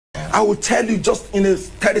I will tell you just in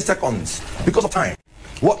 30 seconds, because of time,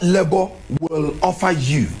 what Labour will offer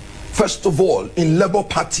you. First of all, in Labour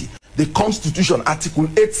Party, the Constitution, Article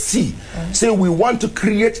 8C, say we want to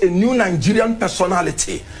create a new Nigerian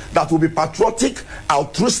personality that will be patriotic,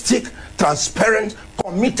 altruistic, transparent,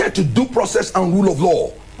 committed to due process and rule of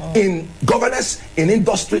law in governance, in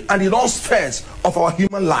industry, and in all spheres of our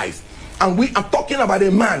human life. And we are talking about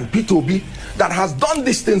a man, P2B, that has done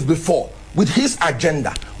these things before with his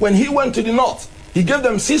agenda. When he went to the north, he gave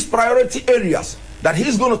them 6 priority areas that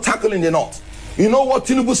he's going to tackle in the north. You know what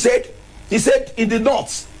Tinubu said? He said in the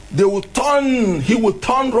north, he will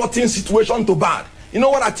turn rotten situation to bad. You know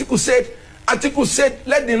what Atiku said? Atiku said,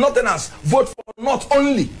 let the northerners vote for North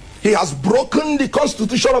only. He has broken the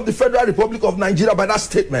Constitution of the Federal Republic of Nigeria by that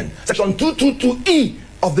statement. Section 222E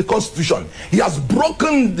of the Constitution. He has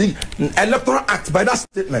broken the Electoral Act by that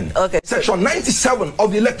statement. Okay. Section 97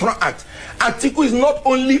 of the Electoral Act. Atiku is not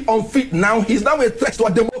only unfit now, he's now a threat to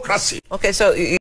our democracy. Okay, so